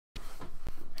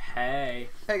Hey.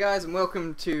 Hey guys, and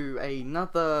welcome to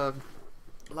another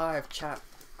live chat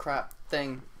crap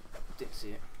thing. Didn't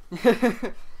see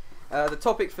it. The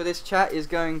topic for this chat is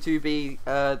going to be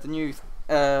the new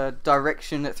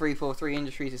direction that 343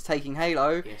 Industries is taking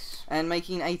Halo. Yes. And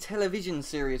making a television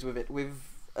series with it, with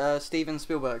Steven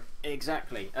Spielberg.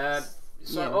 Exactly.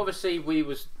 So Yeah. obviously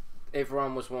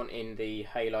everyone was wanting the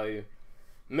Halo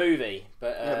movie,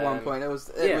 but At one point, it was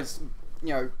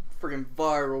friggin'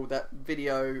 viral, that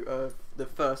video of the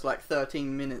first like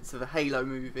 13 minutes of a Halo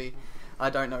movie.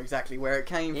 I don't know exactly where it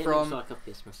came from. Looks like I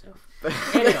pissed myself. But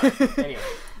Anyway.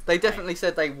 They definitely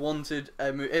said they wanted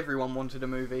everyone wanted a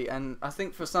movie, and I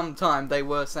think for some time they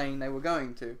were saying they were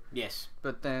going to. Yes.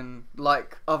 But then,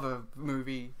 like other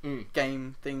movie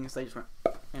game things, they just went,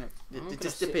 it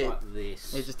just disappeared. Like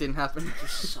this. It just didn't happen.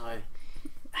 Just so.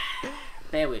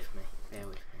 Bear with me.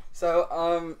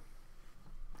 So,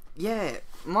 yeah,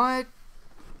 I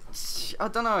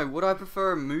don't know. Would I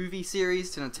prefer a movie series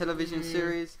to a television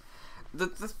series?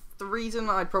 The reason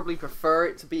I'd probably prefer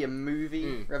it to be a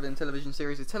movie rather than television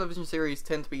series is television series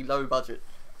tend to be low budget.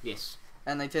 Yes.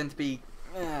 And they tend to be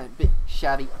a bit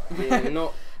shabby. Yeah,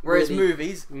 not Whereas really,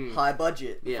 movies, high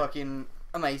budget, fucking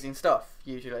amazing stuff,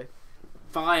 usually.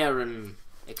 Fire and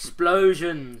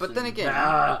explosions. But then again,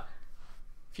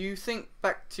 if you think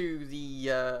back to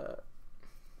the,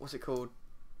 what's it called?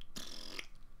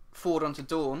 Forward Unto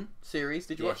Dawn series,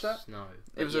 did you watch that? No.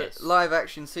 It was a live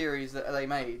action series that they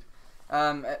made.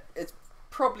 It's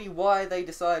probably why they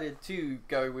decided to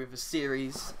go with a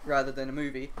series rather than a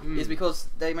movie, is because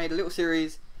they made a little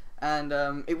series and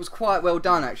it was quite well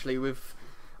done actually, with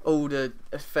all the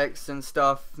effects and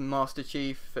stuff, Master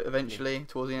Chief eventually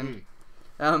towards the end.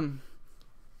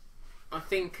 I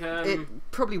think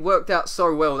it probably worked out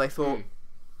so well they thought,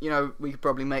 we could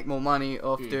probably make more money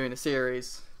off doing a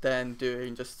series than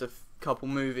doing just a couple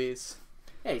movies.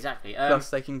 Yeah, exactly. Plus,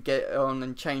 they can get on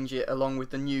and change it along with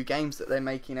the new games that they're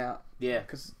making out. Yeah.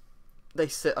 Because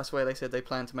I swear they said they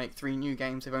plan to make 3 new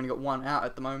games. They've only got 1 out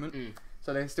at the moment.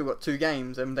 So they've still got 2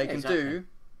 games, and they can do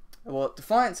what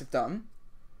Defiance have done,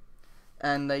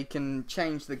 and they can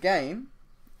change the game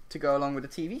to go along with the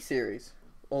TV series,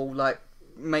 or like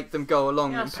make them go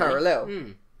along in parallel.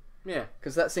 Yeah.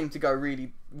 Because that seemed to go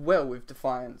really well with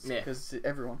Defiance, because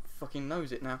everyone fucking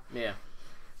knows it now. Yeah.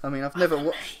 I mean, I've never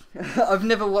watched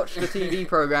the TV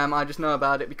program. I just know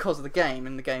about it because of the game,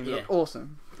 and the game looked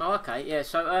awesome. Oh, okay. Yeah.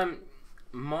 So,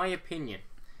 my opinion,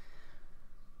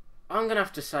 I'm gonna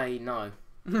have to say no.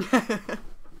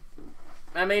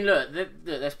 I mean, look.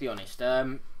 Let's be honest.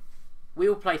 We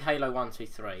all played Halo 1, 2,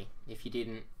 3. If you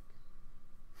didn't,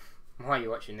 why are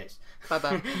you watching this? Bye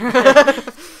bye.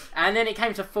 And then it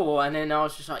came to 4, and then I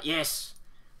was just like, yes,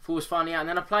 4's finally out. And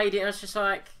then I played it, and I was just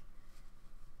like,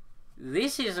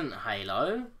 this isn't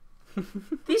Halo.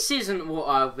 This isn't what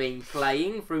I've been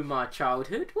playing through my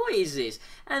childhood. What is this?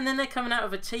 And then they're coming out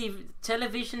with a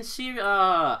television series.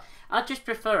 I'd just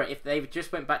prefer it if they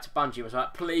just went back to Bungie and was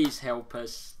like, please help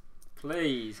us.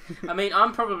 Please. I mean,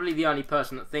 I'm probably the only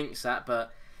person that thinks that,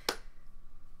 but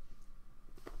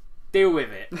deal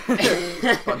with it.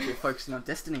 Bungie focusing on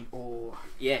Destiny.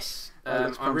 Yes.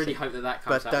 I really hope that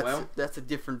comes out well. That's a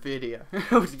different video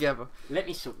altogether. Let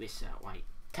me sort this out. Wait.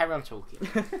 Carry on talking.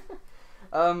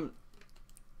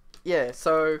 Yeah,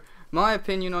 so my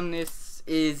opinion on this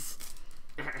is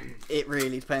it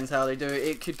really depends how they do it.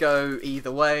 It could go either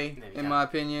way, in my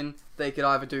opinion. They could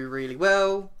either do really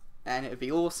well and it would be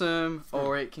awesome,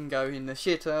 or it can go in the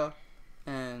shitter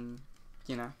and,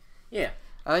 Yeah.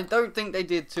 I don't think they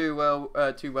did too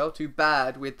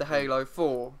bad with the Halo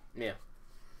 4. Yeah.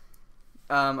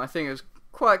 I think it was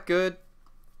quite good.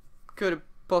 Could have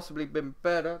possibly been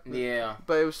better.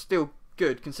 But it was still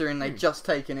good considering they'd just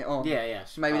taken it on. Yeah.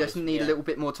 So maybe they just need a little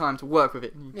bit more time to work with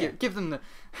it. Give them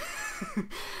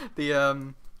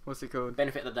the what's it called?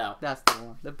 Benefit of the doubt. That's the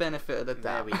one. The benefit of the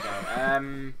doubt. There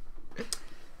we go.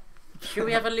 Should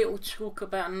we have a little talk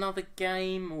about another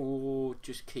game, or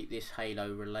just keep this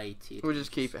Halo related? We'll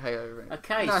just keep it Halo related.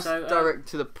 Okay, nice, so direct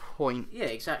to the point. Yeah,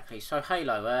 exactly. So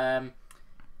Halo,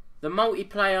 the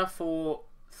multiplayer for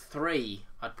 3,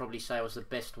 I'd probably say was the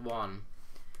best one.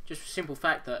 Just for the simple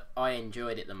fact that I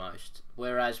enjoyed it the most.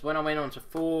 Whereas when I went on to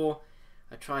 4,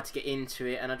 I tried to get into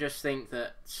it, and I just think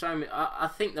that I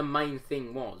think the main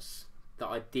thing was that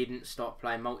I didn't stop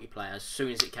playing multiplayer as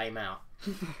soon as it came out.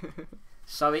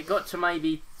 So it got to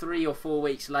maybe 3 or 4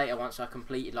 weeks later once I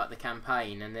completed like the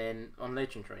campaign, and then on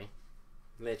Legendary.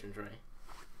 We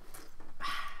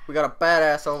got a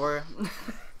badass over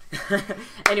here.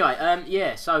 Anyway,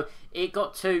 yeah, so it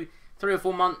got to 3 or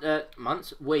 4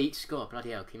 weeks. God, bloody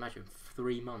hell, can you imagine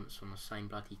 3 months on the same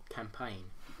bloody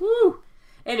campaign? Woo!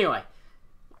 Anyway,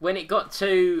 when it got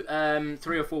to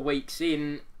 3 or 4 weeks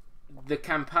in, the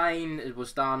campaign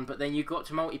was done, but then you got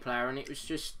to multiplayer and it was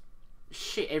just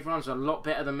shit. Everyone's a lot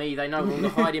better than me. They know where all the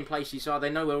hiding places are. They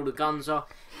know where all the guns are,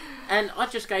 and I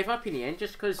just gave up in the end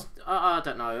just because I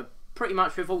don't know. Pretty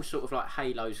much with all sort of like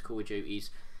Halos, Call of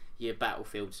Duties, your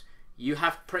Battlefields, you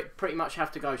have pretty much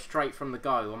have to go straight from the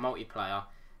go on multiplayer,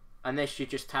 unless you're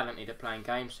just talented at playing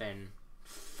games. Then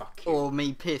fuck you. Or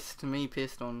me pissed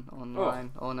on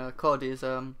online on COD is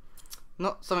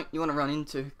not something you want to run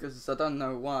into, because I don't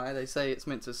know why they say it's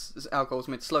meant to alcohol's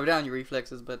meant to slow down your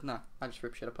reflexes, but no, I just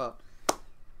rip shit apart.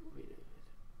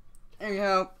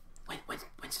 Anyhow, when's the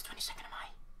 22nd of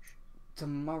May?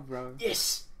 Tomorrow.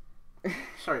 Yes.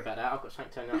 Sorry about that. I've got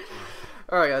something turning up tomorrow.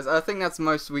 Alright guys, I think that's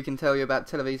most we can tell you about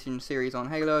television series on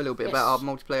Halo, a little bit about our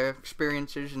multiplayer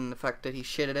experiences and the fact that he's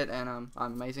shit at it, and I'm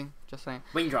amazing, just saying.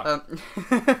 Wing drop.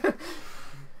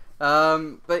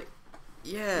 But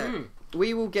yeah,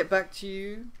 we will get back to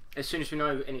you as soon as we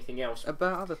know anything else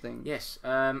about other things. Yes.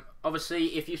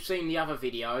 Obviously, if you've seen the other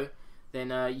video,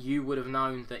 then you would have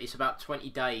known that it's about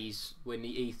 20 days when the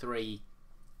E3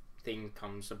 thing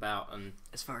comes about, and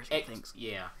as far as he thinks.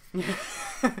 Yeah.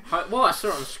 Well, I saw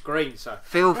it on screen, so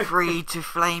feel free to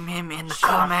flame him in the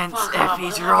comments if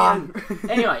he's wrong.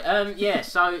 Anyway, yeah.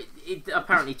 So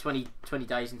apparently 20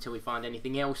 days until we find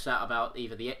anything else out about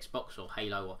either the Xbox or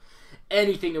Halo or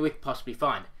anything that we could possibly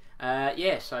find.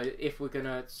 Yeah. So if we're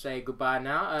gonna say goodbye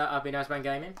now, I've been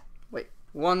AzmanGaming. Wait,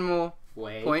 one more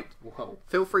point. Whoa.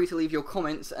 Feel free to leave your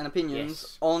comments and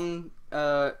opinions on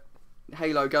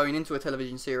Halo going into a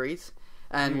television series,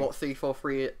 and what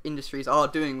 343 Industries are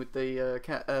doing with the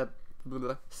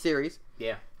series,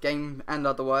 game and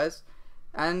otherwise,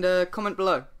 and comment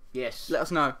below. Yes. Let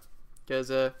us know, because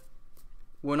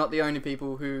we're not the only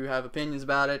people who have opinions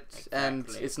about it, and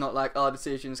it's not like our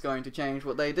decision is going to change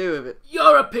what they do with it.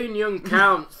 Your opinion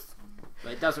counts.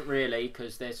 But it doesn't really,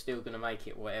 because they're still going to make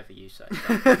it whatever you say.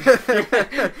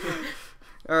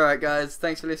 Alright guys,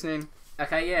 thanks for listening.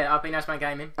 Okay, yeah, I've been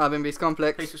AzmanGaming. I've been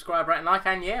BeastComplex. Please subscribe, rate and like,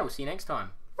 and yeah, we'll see you next time.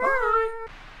 Bye!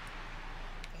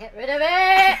 Get rid of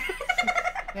it!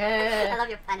 I love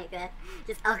your panic there.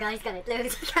 Just, oh god, he's gonna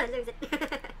lose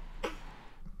it.